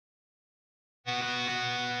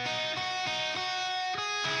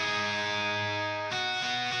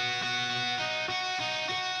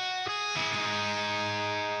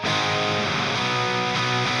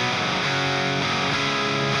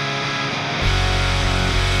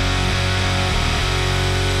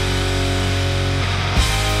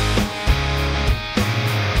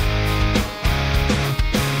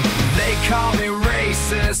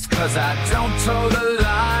'cause I don't toe the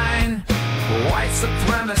line. White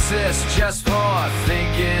supremacists just for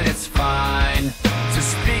thinking it's fine to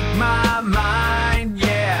speak my mind.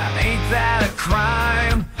 Yeah, ain't that a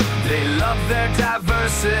crime? They love their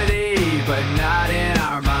diversity, but not in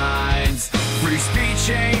our minds. Free speech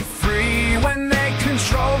ain't free when they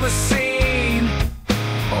control the scene.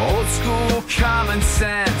 Old school common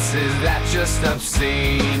sense, is that just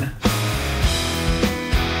obscene?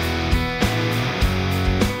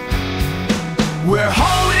 We're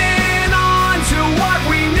holding on to what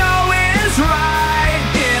we know is right.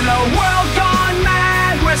 In a world gone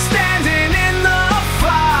mad, we're standing in the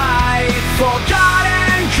fight. For God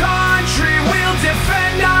and country, we'll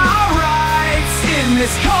defend our rights. In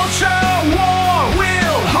this culture war,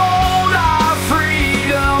 we'll hold our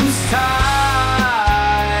freedoms tight.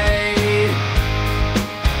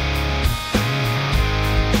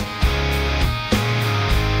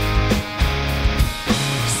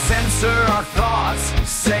 Censor our thoughts,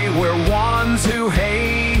 say we're ones who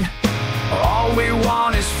hate. All we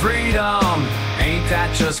want is freedom, ain't that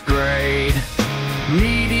just great?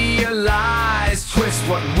 Media lies twist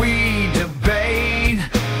what we debate.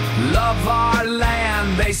 Love our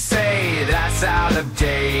land, they say that's out of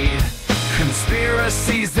date.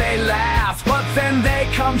 Conspiracies, they laugh, but then they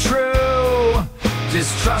come true.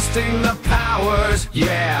 Distrusting the powers,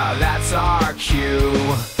 yeah, that's our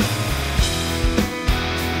cue.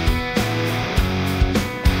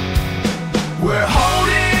 We're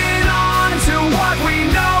holding on to what we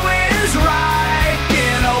know is right.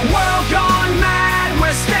 In a world gone mad,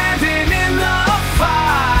 we're standing in the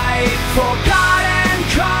fight. For God and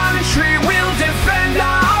country, we'll defend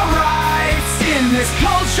our rights. In this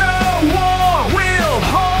culture war, we'll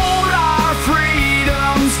hold our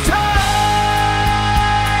freedoms tight.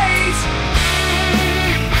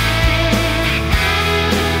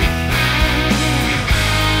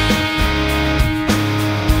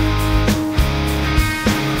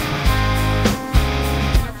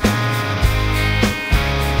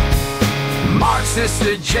 Marxist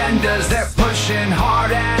agendas, they're pushing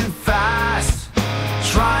hard and fast,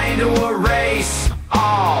 trying to erase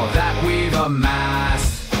all that we've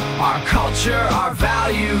amassed. Our culture, our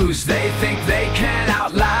values, they think they can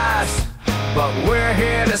outlast, but we're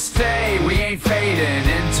here to stay, we ain't fading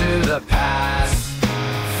into the past.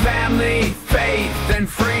 Family, faith, and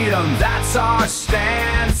freedom, that's our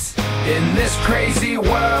stance. In this crazy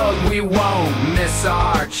world, we won't miss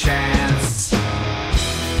our chance.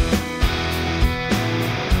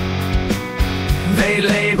 They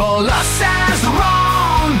label us